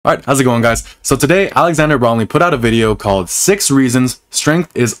Alright, how's it going, guys? So today, Alexander Bromley put out a video called 6 Reasons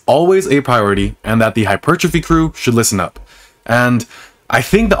Strength is Always a Priority and that the Hypertrophy crew should listen up. And I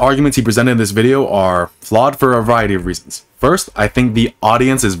think the arguments he presented in this video are flawed for a variety of reasons. First, I think the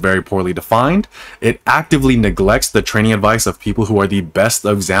audience is very poorly defined. It actively neglects the training advice of people who are the best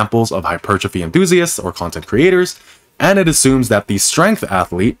examples of hypertrophy enthusiasts or content creators, and it assumes that the strength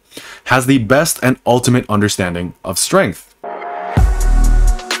athlete has the best and ultimate understanding of strength.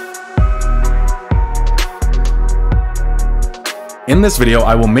 In this video,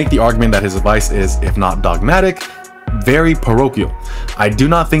 I will make the argument that his advice is, if not dogmatic, very parochial. I do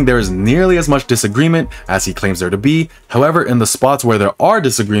not think there is nearly as much disagreement as he claims there to be. However, in the spots where there are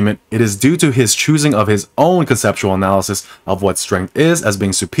disagreement, it is due to his choosing of his own conceptual analysis of what strength is as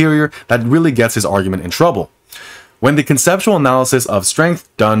being superior that really gets his argument in trouble. When the conceptual analysis of strength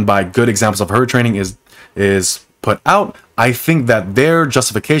done by good examples of herd training is put out, I think that their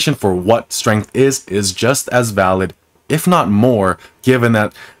justification for what strength is just as valid, if not more, given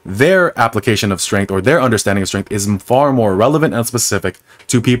that their application of strength or their understanding of strength is far more relevant and specific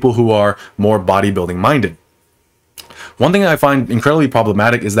to people who are more bodybuilding minded. One thing I find incredibly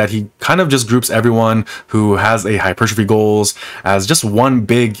problematic is that he kind of just groups everyone who has a hypertrophy goals as just one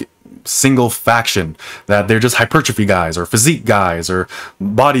big single faction, that they're just hypertrophy guys or physique guys or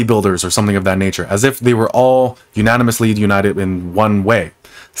bodybuilders or something of that nature, as if they were all unanimously united in one way.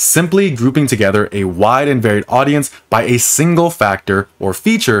 Simply grouping together a wide and varied audience by a single factor or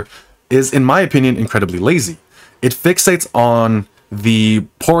feature is, in my opinion, incredibly lazy. It fixates on the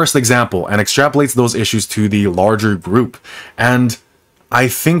poorest example and extrapolates those issues to the larger group. And I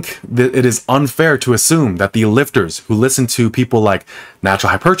think that it is unfair to assume that the lifters who listen to people like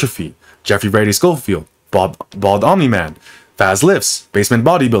Natural Hypertrophy, Jeffrey Brady Schofield, Bald Omni-Man, Faz Lifts, Basement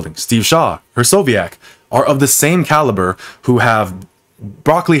Bodybuilding, Steve Shaw, Hersoviak, are of the same caliber, who have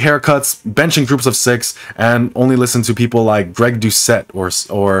broccoli haircuts, benching groups of 6, and only listen to people like Greg Doucette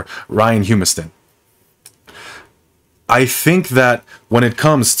or Ryan Humiston. I think that when it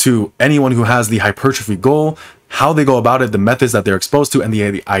comes to anyone who has the hypertrophy goal, how they go about it, the methods that they're exposed to, and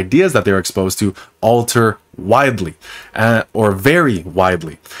the ideas that they're exposed to alter widely, or very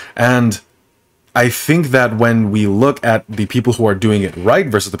widely. And I think that when we look at the people who are doing it right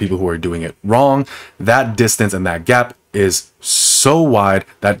versus the people who are doing it wrong, that distance and that gap is so wide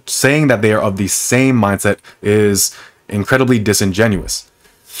that saying that they are of the same mindset is incredibly disingenuous.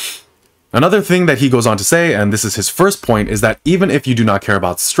 Another thing that he goes on to say, and this is his first point, is that even if you do not care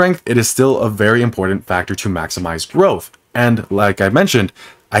about strength, it is still a very important factor to maximize growth. And like I mentioned,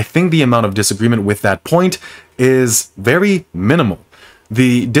 I think the amount of disagreement with that point is very minimal.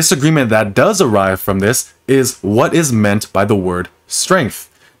 The disagreement that does arrive from this is what is meant by the word strength.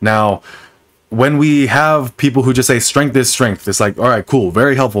 Now, when we have people who just say strength is strength, it's like, all right, cool,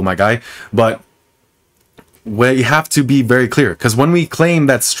 very helpful, my guy. But we have to be very clear, because when we claim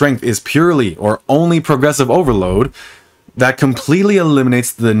that strength is purely or only progressive overload, that completely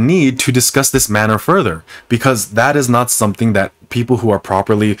eliminates the need to discuss this matter further, because that is not something that people who are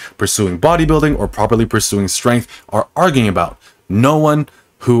properly pursuing bodybuilding or properly pursuing strength are arguing about. No one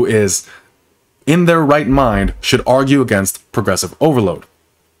who is in their right mind should argue against progressive overload.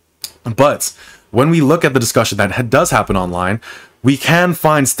 But when we look at the discussion that does happen online, we can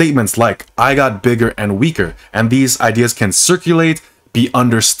find statements like, I got bigger and weaker, and these ideas can circulate, be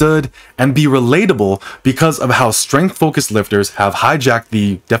understood, and be relatable because of how strength-focused lifters have hijacked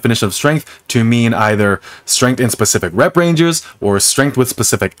the definition of strength to mean either strength in specific rep ranges or strength with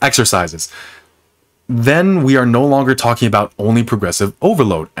specific exercises. Then we are no longer talking about only progressive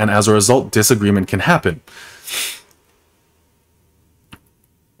overload, and as a result, disagreement can happen.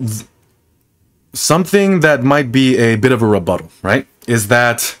 Something that might be a bit of a rebuttal, right, is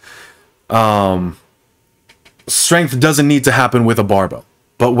that strength doesn't need to happen with a barbell.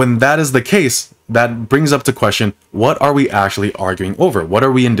 But when that is the case, that brings up the question, what are we actually arguing over? What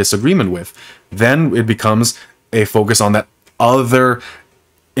are we in disagreement with? Then it becomes a focus on that other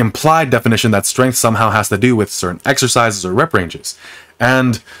implied definition that strength somehow has to do with certain exercises or rep ranges.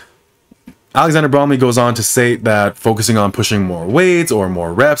 And Alexander Bromley goes on to say that focusing on pushing more weights or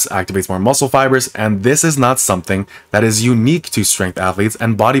more reps activates more muscle fibers, and this is not something that is unique to strength athletes,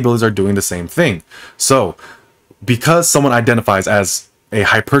 and bodybuilders are doing the same thing. So, because someone identifies as a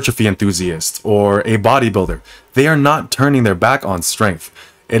hypertrophy enthusiast or a bodybuilder, they are not turning their back on strength.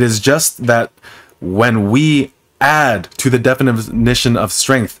 It is just that when we add to the definition of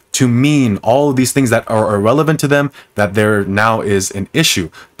strength to mean all of these things that are irrelevant to them, that there now is an issue.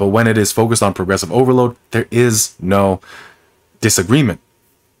 But when it is focused on progressive overload, there is no disagreement.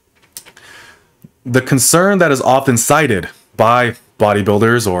 The concern that is often cited by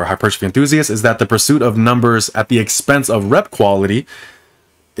bodybuilders or hypertrophy enthusiasts is that the pursuit of numbers at the expense of rep quality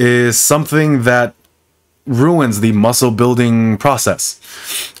is something that ruins the muscle building process.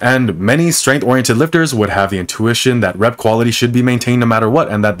 And many strength-oriented lifters would have the intuition that rep quality should be maintained no matter what,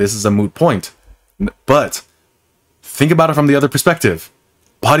 and that this is a moot point. But think about it from the other perspective.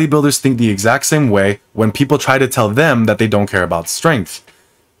 Bodybuilders think the exact same way when people try to tell them that they don't care about strength.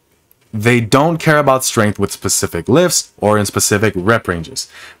 They don't care about strength with specific lifts or in specific rep ranges,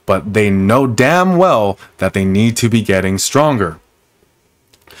 but they know damn well that they need to be getting stronger.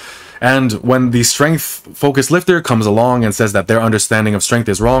 And when the strength-focused lifter comes along and says that their understanding of strength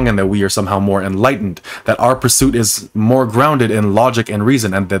is wrong and that we are somehow more enlightened, that our pursuit is more grounded in logic and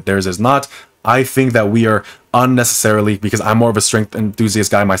reason and that theirs is not, I think that we are unnecessarily, because I'm more of a strength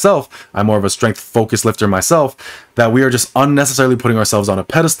enthusiast guy myself, I'm more of a strength-focused lifter myself, that we are just unnecessarily putting ourselves on a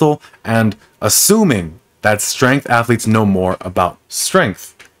pedestal and assuming that strength athletes know more about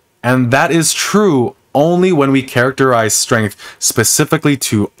strength. And that is true only when we characterize strength specifically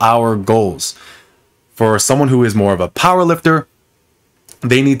to our goals. For someone who is more of a power lifter,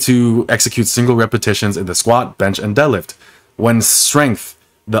 they need to execute single repetitions in the squat, bench, and deadlift. When strength,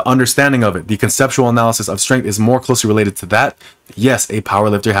 the understanding of it, the conceptual analysis of strength is more closely related to that, yes, a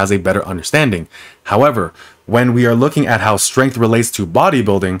powerlifter has a better understanding. However, when we are looking at how strength relates to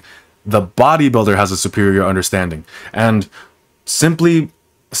bodybuilding, the bodybuilder has a superior understanding. And simply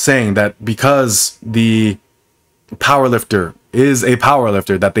saying that because the powerlifter is a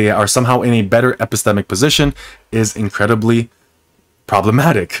powerlifter, that they are somehow in a better epistemic position is incredibly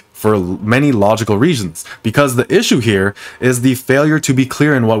problematic for many logical reasons, because the issue here is the failure to be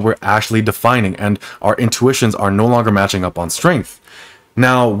clear in what we're actually defining, and our intuitions are no longer matching up on strength.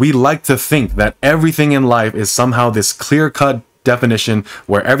 Now, we like to think that everything in life is somehow this clear-cut definition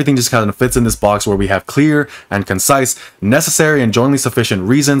where everything just kind of fits in this box, where we have clear and concise, necessary and jointly sufficient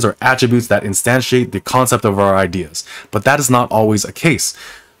reasons or attributes that instantiate the concept of our ideas. But that is not always a case.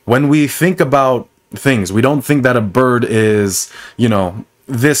 When we think about things, we don't think that a bird is, you know,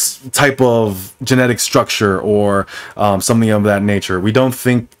 this type of genetic structure or something of that nature. We don't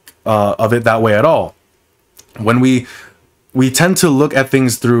think of it that way at all. When we tend to look at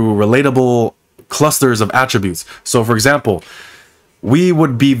things through relatable clusters of attributes. So for example, we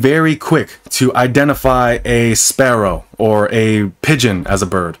would be very quick to identify a sparrow or a pigeon as a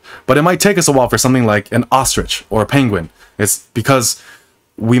bird, but it might take us a while for something like an ostrich or a penguin. It's because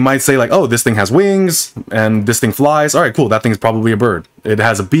we might say like, oh, this thing has wings and this thing flies. All right, cool. That thing's probably a bird. It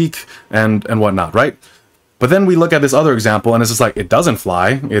has a beak and whatnot, right? But then we look at this other example and it's just like, it doesn't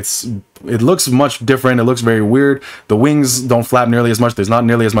fly. It looks much different. It looks very weird. The wings don't flap nearly as much. There's not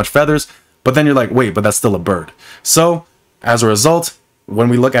nearly as much feathers. But then you're like, wait, but that's still a bird. So as a result, when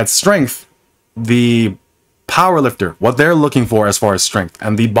we look at strength, the powerlifter, what they're looking for as far as strength,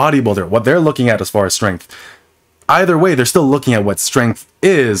 and the bodybuilder, what they're looking at as far as strength, either way, they're still looking at what strength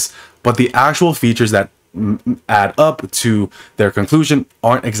is, but the actual features that add up to their conclusion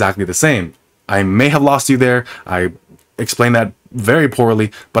aren't exactly the same. I may have lost you there. I explained that very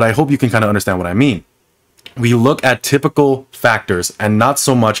poorly, but I hope you can kind of understand what I mean. We look at typical factors and not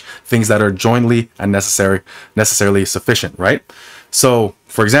so much things that are jointly and necessarily sufficient, right? So,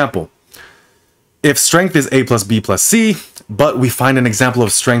 for example, if strength is A plus B plus C, but we find an example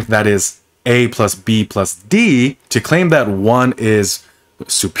of strength that is A plus B plus D, to claim that one is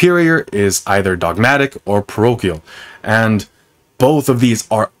superior is either dogmatic or parochial. And both of these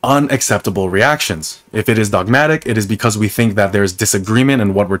are unacceptable reactions. If it is dogmatic, it is because we think that there's disagreement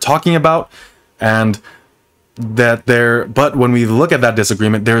in what we're talking about, and but when we look at that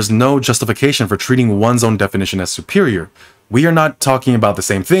disagreement, there is no justification for treating one's own definition as superior. We are not talking about the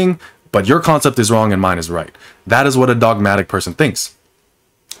same thing, but your concept is wrong and mine is right. That is what a dogmatic person thinks.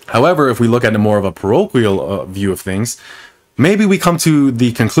 However, if we look at more of a parochial view of things, maybe we come to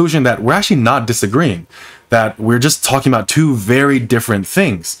the conclusion that we're actually not disagreeing, that we're just talking about two very different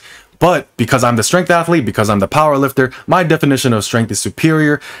things. But because I'm the strength athlete, because I'm the power lifter, my definition of strength is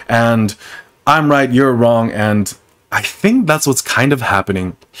superior, and I'm right, you're wrong, and I think that's what's kind of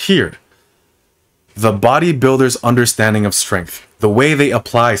happening here. The bodybuilder's understanding of strength, the way they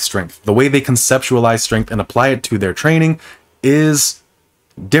apply strength, the way they conceptualize strength and apply it to their training is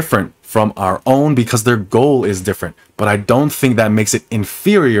different from our own because their goal is different. But I don't think that makes it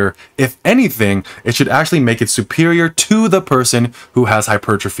inferior. If anything, it should actually make it superior to the person who has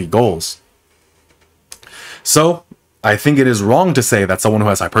hypertrophy goals. So I think it is wrong to say that someone who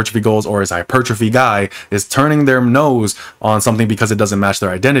has hypertrophy goals or is a hypertrophy guy is turning their nose on something because it doesn't match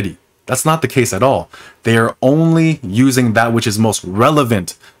their identity. That's not the case at all. They are only using that which is most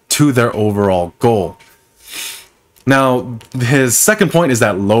relevant to their overall goal. Now, his second point is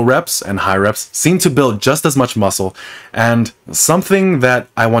that low reps and high reps seem to build just as much muscle. And something that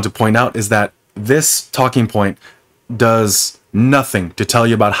I want to point out is that this talking point does nothing to tell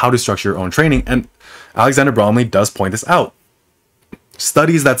you about how to structure your own training. And Alexander Bromley does point this out.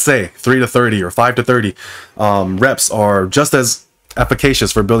 Studies that say 3 to 30 or 5 to 30 reps are just as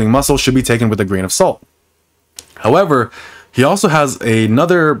efficacious for building muscle should be taken with a grain of salt. However, he also has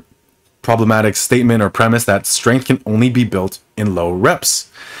another problematic statement or premise that strength can only be built in low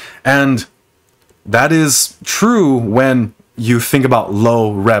reps. And that is true when you think about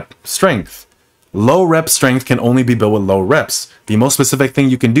low rep strength. Low rep strength can only be built with low reps. The most specific thing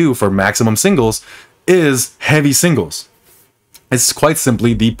you can do for maximum singles is heavy singles. It's quite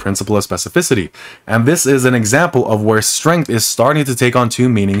simply the principle of specificity. And this is an example of where strength is starting to take on two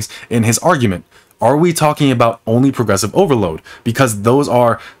meanings in his argument. Are we talking about only progressive overload? Because those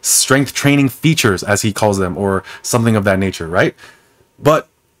are strength training features, as he calls them, or something of that nature, right? But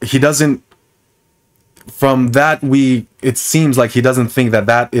he doesn't, from that, it seems like he doesn't think that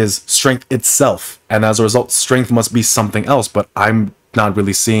that is strength itself. And as a result, strength must be something else. But I'm not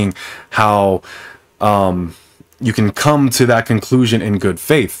really seeing how you can come to that conclusion in good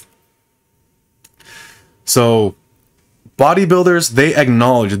faith. So, bodybuilders, they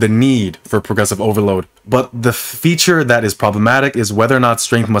acknowledge the need for progressive overload, but the feature that is problematic is whether or not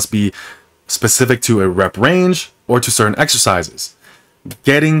strength must be specific to a rep range or to certain exercises.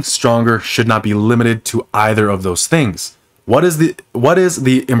 Getting stronger should not be limited to either of those things. What is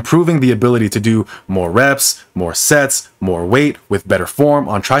the improving the ability to do more reps, more sets, more weight with better form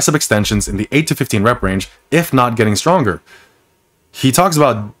on tricep extensions in the 8 to 15 rep range, if not getting stronger? He talks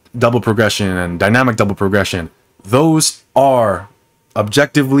about double progression and dynamic double progression. Those are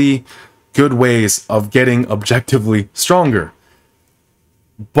objectively good ways of getting objectively stronger.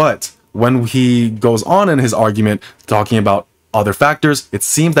 But when he goes on in his argument talking about other factors, it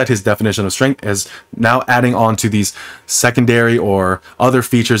seems that his definition of strength is now adding on to these secondary or other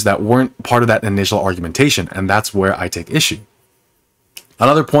features that weren't part of that initial argumentation, and that's where I take issue.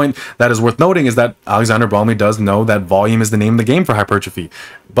 Another point that is worth noting is that Alexander Bromley does know that volume is the name of the game for hypertrophy,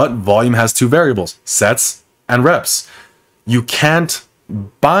 but volume has two variables, sets and reps. You can't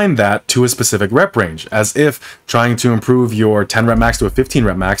bind that to a specific rep range, as if trying to improve your 10 rep max to a 15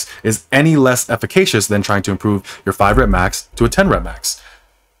 rep max is any less efficacious than trying to improve your 5 rep max to a 10 rep max.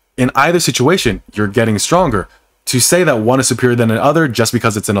 In either situation, you're getting stronger. To say that one is superior than another just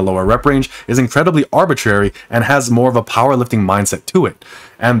because it's in a lower rep range is incredibly arbitrary and has more of a powerlifting mindset to it.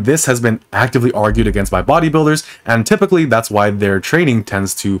 And this has been actively argued against by bodybuilders, and typically that's why their training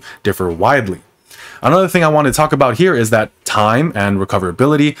tends to differ widely. Another thing I want to talk about here is that time and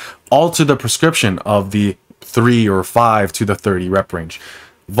recoverability alter the prescription of the 3 or 5 to the 30 rep range.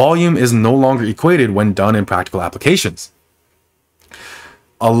 Volume is no longer equated when done in practical applications.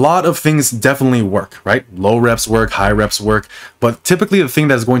 A lot of things definitely work, right? Low reps work, high reps work, but typically the thing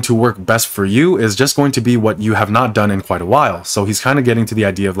that's going to work best for you is just going to be what you have not done in quite a while. So he's kind of getting to the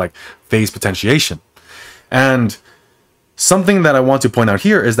idea of like phase potentiation. And something that I want to point out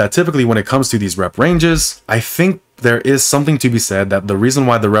here is that typically when it comes to these rep ranges, I think there is something to be said that the reason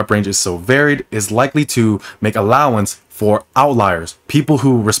why the rep range is so varied is likely to make allowance for outliers, people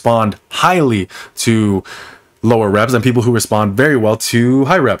who respond highly to lower reps and people who respond very well to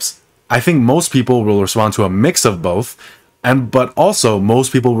high reps. I think most people will respond to a mix of both, but also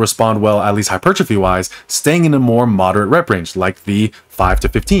most people respond well, at least hypertrophy wise, staying in a more moderate rep range like the 5 to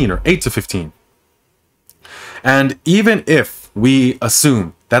 15 or 8 to 15. And even if we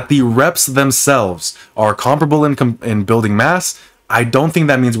assume that the reps themselves are comparable in building mass, I don't think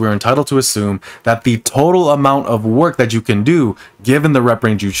that means we're entitled to assume that the total amount of work that you can do, given the rep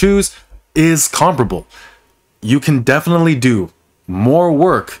range you choose, is comparable. You can definitely do more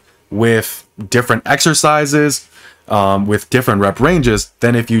work with different exercises, with different rep ranges,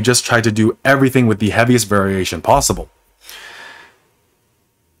 than if you just try to do everything with the heaviest variation possible.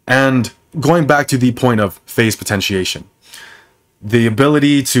 And going back to the point of phase potentiation, the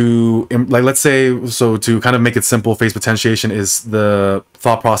ability to, like, let's say, so to kind of make it simple, phase potentiation is the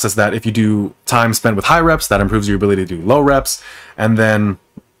thought process that if you do time spent with high reps, that improves your ability to do low reps, and then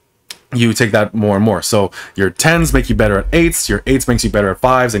you take that more and more. So your 10s make you better at 8s, your 8s makes you better at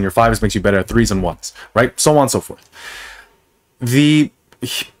 5s, and your 5s makes you better at 3s and 1s, right? So on and so forth. The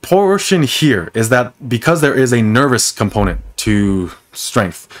portion here is that because there is a nervous component to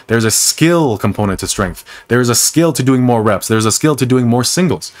strength, there's a skill component to strength, there's a skill to doing more reps, there's a skill to doing more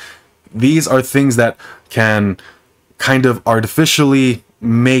singles. These are things that can kind of artificially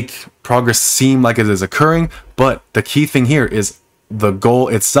make progress seem like it is occurring, but the key thing here is the goal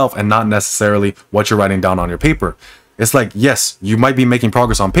itself and not necessarily what you're writing down on your paper. It's like, yes, you might be making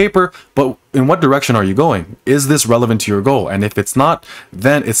progress on paper, but in what direction are you going? Is this relevant to your goal? And if it's not,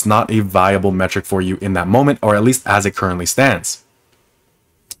 then it's not a viable metric for you in that moment, or at least as it currently stands.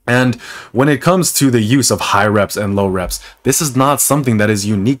 And when it comes to the use of high reps and low reps, this is not something that is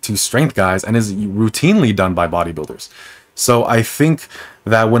unique to strength guys and is routinely done by bodybuilders. So I think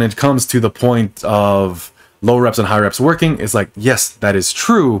that when it comes to the point of low reps and high reps working, it's like, yes, that is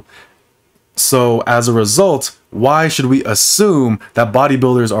true. So as a result, why should we assume that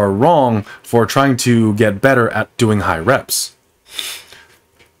bodybuilders are wrong for trying to get better at doing high reps?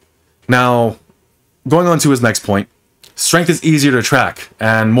 Now, going on to his next point, strength is easier to track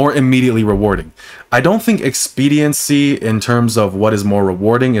and more immediately rewarding. I don't think expediency in terms of what is more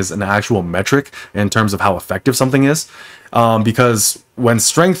rewarding is an actual metric in terms of how effective something is. Because when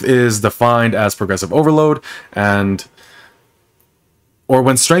strength is defined as progressive overload or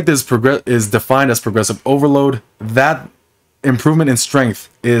when strength is defined as progressive overload, that improvement in strength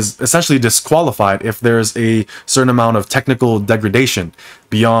is essentially disqualified if there's a certain amount of technical degradation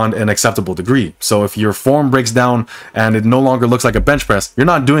beyond an acceptable degree. So if your form breaks down and it no longer looks like a bench press, you're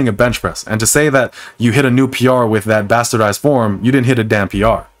not doing a bench press. And to say that you hit a new PR with that bastardized form, you didn't hit a damn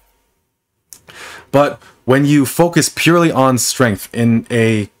PR. But when you focus purely on strength in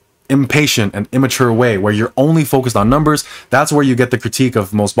a impatient and immature way where you're only focused on numbers, that's where you get the critique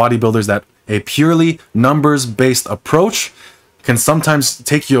of most bodybuilders that a purely numbers-based approach can sometimes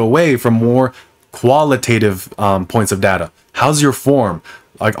take you away from more qualitative points of data. How's your form?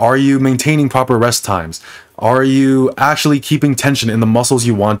 Like, are you maintaining proper rest times? Are you actually keeping tension in the muscles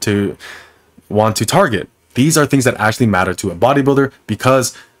you want to target? These are things that actually matter to a bodybuilder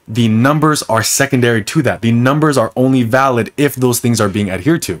because the numbers are secondary to that. The numbers are only valid if those things are being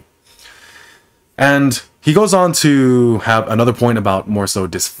adhered to. And he goes on to have another point about more so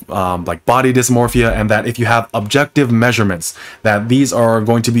like body dysmorphia, and that if you have objective measurements, that these are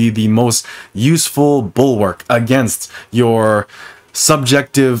going to be the most useful bulwark against your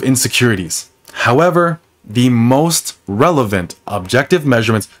subjective insecurities. However, the most relevant objective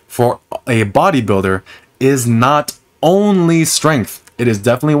measurements for a bodybuilder is not only strength. It is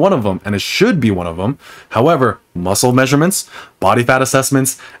definitely one of them, and it should be one of them. However, muscle measurements, body fat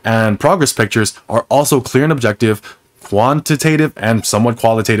assessments, and progress pictures are also clear and objective, quantitative, and somewhat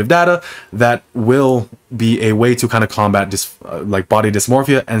qualitative data that will be a way to kind of combat like body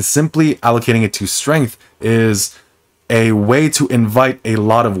dysmorphia, and simply allocating it to strength is a way to invite a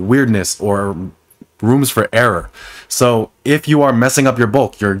lot of weirdness or rooms for error. So if you are messing up your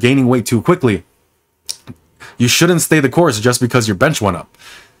bulk, you're gaining weight too quickly, you shouldn't stay the course just because your bench went up.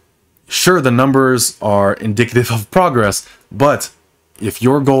 Sure, the numbers are indicative of progress, but if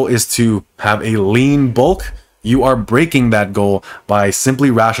your goal is to have a lean bulk, you are breaking that goal by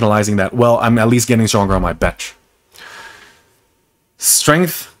simply rationalizing that, well, I'm at least getting stronger on my bench.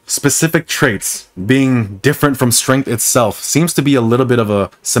 Strength-specific traits being different from strength itself seems to be a little bit of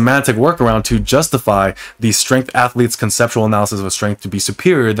a semantic workaround to justify the strength athletes' conceptual analysis of strength to be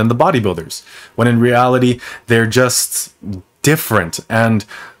superior than the bodybuilders, when in reality they're just different,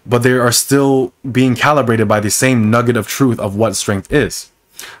 but they are still being calibrated by the same nugget of truth of what strength is.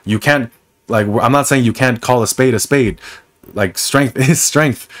 You can't, like, I'm not saying you can't call a spade a spade. Like, strength is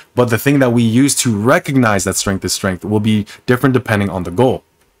strength, but the thing that we use to recognize that strength is strength will be different depending on the goal.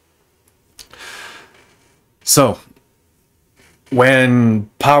 So, when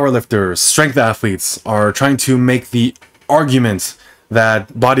powerlifters, strength athletes are trying to make the argument that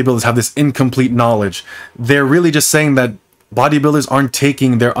bodybuilders have this incomplete knowledge, they're really just saying that bodybuilders aren't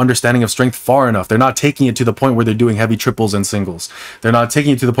taking their understanding of strength far enough. They're not taking it to the point where they're doing heavy triples and singles. They're not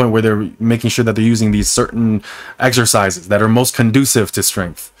taking it to the point where they're making sure that they're using these certain exercises that are most conducive to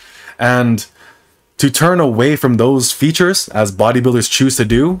strength. And to turn away from those features, as bodybuilders choose to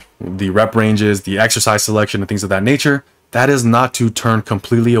do, the rep ranges, the exercise selection, and things of that nature, that is not to turn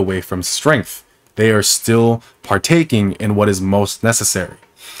completely away from strength. They are still partaking in what is most necessary.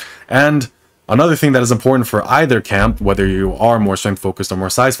 And another thing that is important for either camp, whether you are more strength focused or more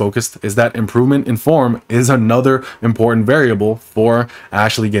size focused, is that improvement in form is another important variable for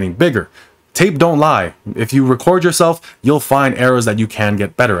actually getting bigger. Tape don't lie. If you record yourself, you'll find areas that you can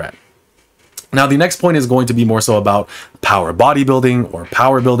get better at. Now, the next point is going to be more so about power bodybuilding or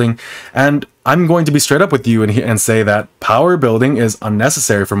power building, and I'm going to be straight up with you and say that power building is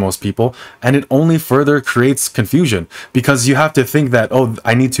unnecessary for most people, and it only further creates confusion because you have to think that, oh,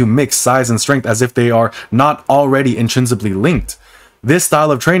 I need to mix size and strength as if they are not already intrinsically linked. This style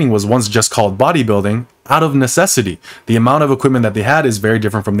of training was once just called bodybuilding out of necessity. The amount of equipment that they had is very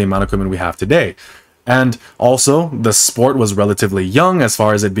different from the amount of equipment we have today. And also, the sport was relatively young as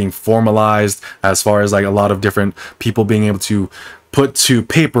far as it being formalized, as far as like a lot of different people being able to put to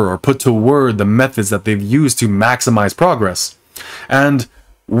paper or put to word the methods that they've used to maximize progress. And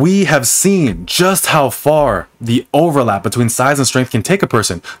we have seen just how far the overlap between size and strength can take a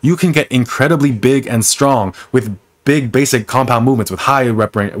person. You can get incredibly big and strong with big basic compound movements with high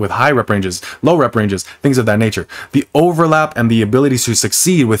rep ranges, low rep ranges, things of that nature. The overlap and the ability to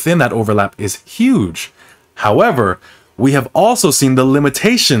succeed within that overlap is huge. However, we have also seen the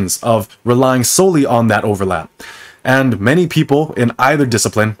limitations of relying solely on that overlap. And many people in either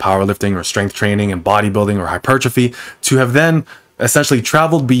discipline, powerlifting or strength training and bodybuilding or hypertrophy, to have then essentially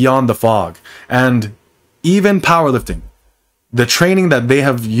traveled beyond the fog. And even powerlifting, the training that they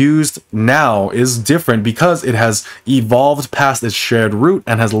have used now is different because it has evolved past its shared root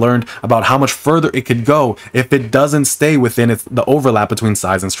and has learned about how much further it could go if it doesn't stay within the overlap between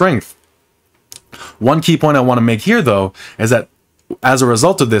size and strength. One key point I want to make here, though, is that as a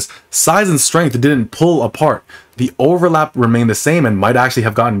result of this, size and strength didn't pull apart. The overlap remained the same and might actually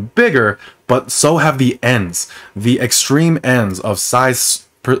have gotten bigger, but so have the ends. The extreme ends of size,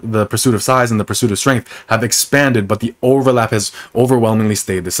 the pursuit of size and the pursuit of strength have expanded, but the overlap has overwhelmingly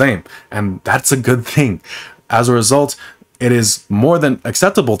stayed the same. And that's a good thing. As a result, it is more than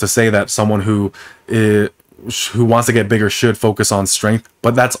acceptable to say that someone who wants to get bigger should focus on strength,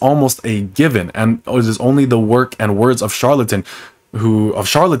 but that's almost a given. And it is only the work and words of charlatans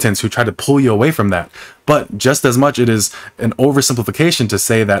who try to pull you away from that. But just as much, it is an oversimplification to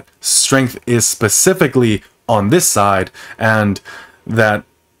say that strength is specifically on this side, and that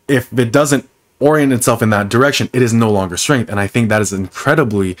if it doesn't orient itself in that direction, it is no longer strength. And I think that is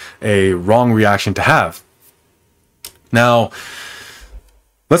incredibly a wrong reaction to have. Now,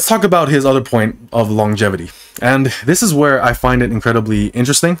 let's talk about his other point of longevity. And this is where I find it incredibly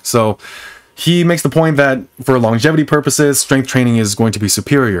interesting. So he makes the point that for longevity purposes, strength training is going to be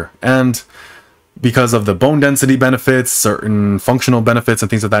superior. And because of the bone density benefits, certain functional benefits and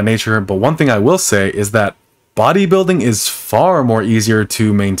things of that nature. But one thing I will say is that bodybuilding is far more easier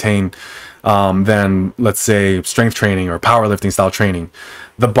to maintain than, let's say, strength training or powerlifting style training.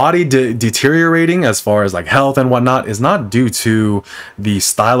 The body deteriorating as far as like health and whatnot is not due to the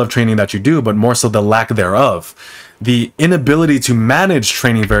style of training that you do, but more so the lack thereof. The inability to manage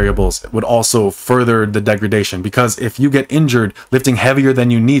training variables would also further the degradation, because if you get injured lifting heavier than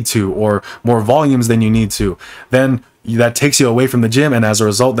you need to or more volumes than you need to, then that takes you away from the gym, and as a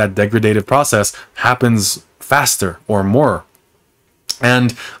result, that degradative process happens faster or more.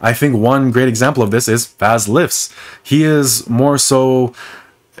 And I think one great example of this is Faz Lifts. He is more so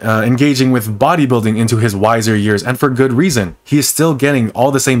engaging with bodybuilding into his wiser years, and for good reason. He is still getting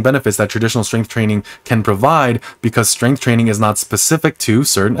all the same benefits that traditional strength training can provide, because strength training is not specific to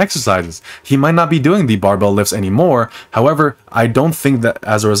certain exercises. He might not be doing the barbell lifts anymore. However, I don't think that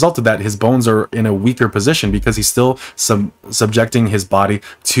as a result of that, his bones are in a weaker position, because he's still subjecting his body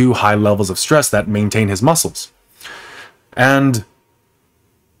to high levels of stress that maintain his muscles. And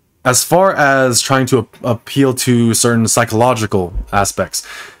as far as trying to appeal to certain psychological aspects,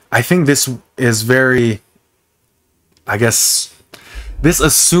 I think this is very, I guess, this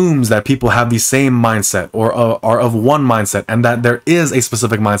assumes that people have the same mindset or are of one mindset, and that there is a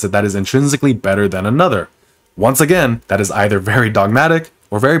specific mindset that is intrinsically better than another. Once again, that is either very dogmatic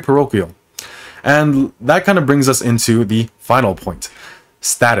or very parochial. And that kind of brings us into the final point,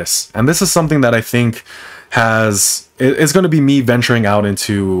 status. And this is something that I think it's going to be me venturing out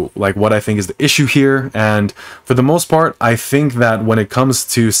into like what I think is the issue here. And for the most part, I think that when it comes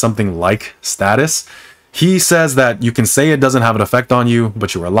to something like status, he says that you can say it doesn't have an effect on you,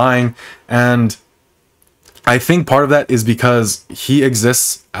 but you are lying. And I think part of that is because he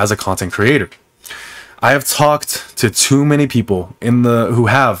exists as a content creator. I have talked to too many people who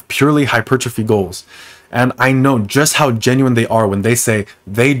have purely hypertrophy goals, and I know just how genuine they are when they say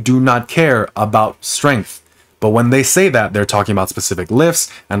they do not care about strength. But when they say that, they're talking about specific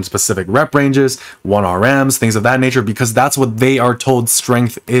lifts and specific rep ranges, 1RMs, things of that nature, because that's what they are told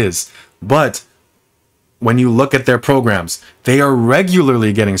strength is. But when you look at their programs, they are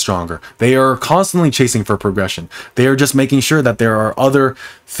regularly getting stronger. They are constantly chasing for progression. They are just making sure that there are other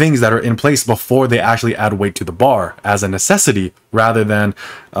things that are in place before they actually add weight to the bar as a necessity, rather than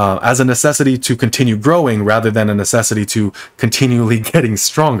as a necessity to continue growing, rather than a necessity to continually getting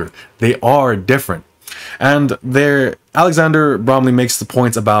stronger. They are different. And Alexander Bromley makes the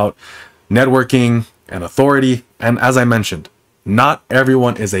points about networking and authority. And as I mentioned, not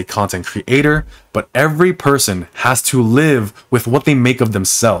everyone is a content creator, but every person has to live with what they make of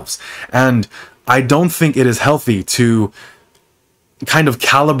themselves. And I don't think it is healthy to kind of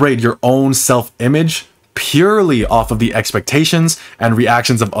calibrate your own self-image purely off of the expectations and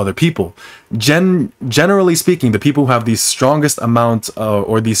reactions of other people. Generally speaking, the people who have the strongest amount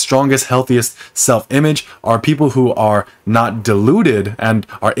or the strongest, healthiest self-image are people who are not deluded and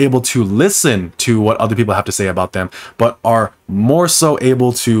are able to listen to what other people have to say about them, but are more so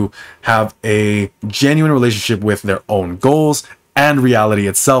able to have a genuine relationship with their own goals and reality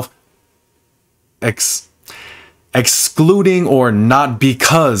itself, excluding or not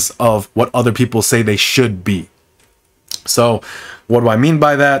because of what other people say they should be. So what do I mean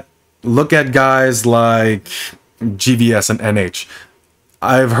by that? Look at guys like GVS and NH.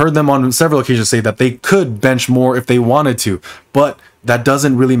 I've heard them on several occasions say that they could bench more if they wanted to, but that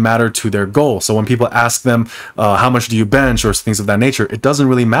doesn't really matter to their goal. So when people ask them, how much do you bench or things of that nature, it doesn't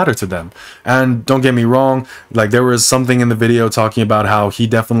really matter to them. And don't get me wrong, like there was something in the video talking about how he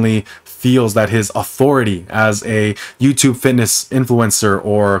definitely feels that his authority as a YouTube fitness influencer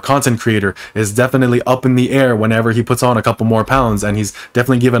or content creator is definitely up in the air whenever he puts on a couple more pounds, and he's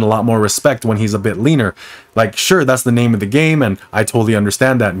definitely given a lot more respect when he's a bit leaner. Like, sure, that's the name of the game, and I totally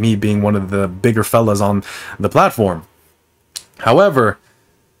understand that, me being one of the bigger fellas on the platform. However,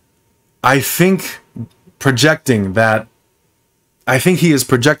 I think he is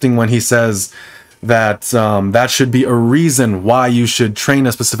projecting when he says that that should be a reason why you should train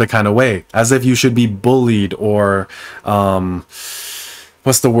a specific kind of way, as if you should be bullied or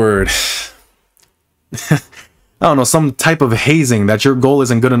what's the word? I don't know, some type of hazing, that your goal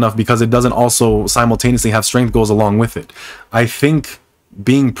isn't good enough because it doesn't also simultaneously have strength goals along with it. I think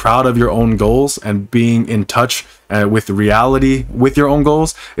being proud of your own goals and being in touch with reality with your own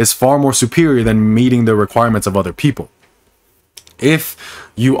goals is far more superior than meeting the requirements of other people. If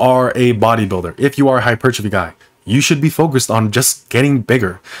you are a bodybuilder, if you are a hypertrophy guy, you should be focused on just getting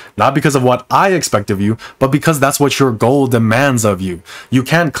bigger. Not because of what I expect of you, but because that's what your goal demands of you. You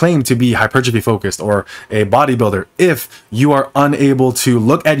can't claim to be hypertrophy focused or a bodybuilder if you are unable to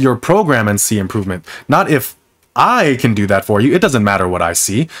look at your program and see improvement. Not if I can do that for you. It doesn't matter what I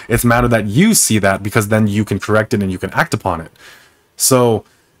see. It's matter that you see that, because then you can correct it and you can act upon it. So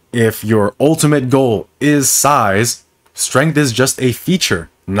if your ultimate goal is size, strength is just a feature,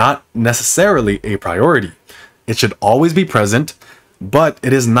 not necessarily a priority. It should always be present, but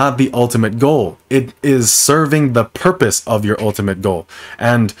it is not the ultimate goal. It is serving the purpose of your ultimate goal.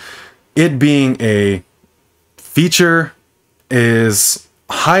 And it being a feature is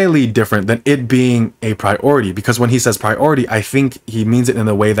highly different than it being a priority, because when he says priority, I think he means it in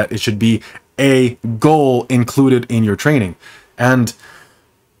the way that it should be a goal included in your training. And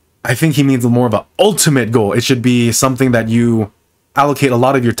I think he means more of an ultimate goal. It should be something that you allocate a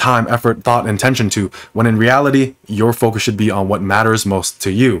lot of your time, effort, thought, and attention to, when in reality, your focus should be on what matters most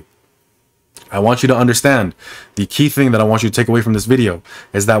to you. I want you to understand, the key thing that I want you to take away from this video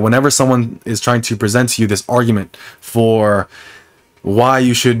is that whenever someone is trying to present to you this argument for why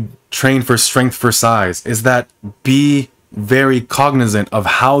you should train for strength for size, is that be very cognizant of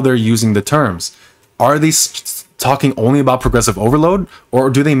how they're using the terms. Are they talking only about progressive overload, or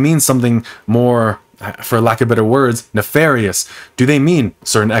do they mean something more, for lack of better words, nefarious? Do they mean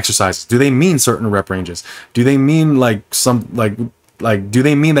certain exercises? Do they mean certain rep ranges? Do they mean like do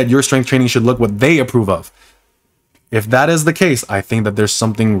they mean that your strength training should look what they approve of? If that is the case, I think that there's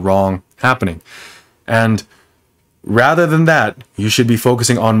something wrong happening. And rather than that, you should be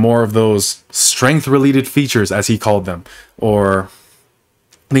focusing on more of those strength-related features, as he called them, or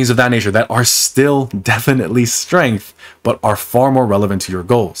things of that nature that are still definitely strength, but are far more relevant to your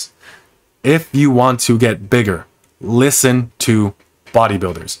goals. If you want to get bigger, listen to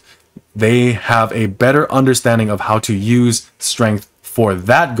bodybuilders. They have a better understanding of how to use strength for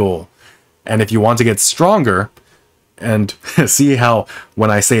that goal. And if you want to get stronger, and see how when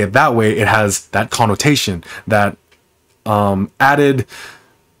I say it that way, it has that connotation, that added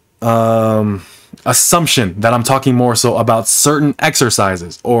assumption that I'm talking more so about certain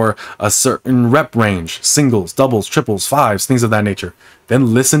exercises or a certain rep range, singles, doubles, triples, fives, things of that nature,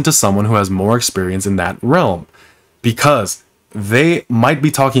 then listen to someone who has more experience in that realm, because they might be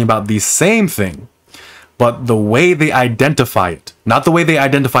talking about the same thing, but the way they identify it, not the way they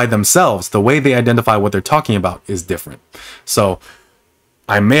identify themselves, the way they identify what they're talking about is different. So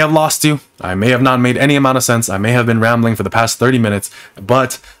I may have lost you. I may have not made any amount of sense. I may have been rambling for the past 30 minutes,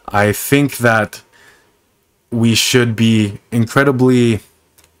 but I think that we should be incredibly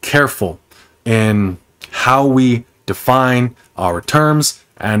careful in how we define our terms,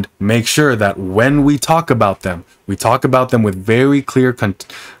 and make sure that when we talk about them, we talk about them with very clear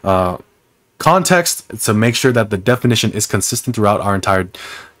context, to make sure that the definition is consistent throughout our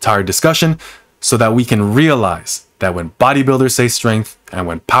entire discussion, so that we can realize that when bodybuilders say strength and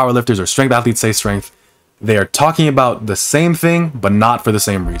when powerlifters or strength athletes say strength, they are talking about the same thing, but not for the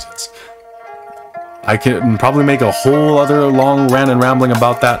same reasons. I can probably make a whole other long rant and rambling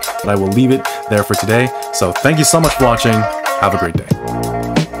about that, but I will leave it there for today. So thank you so much for watching. Have a great day.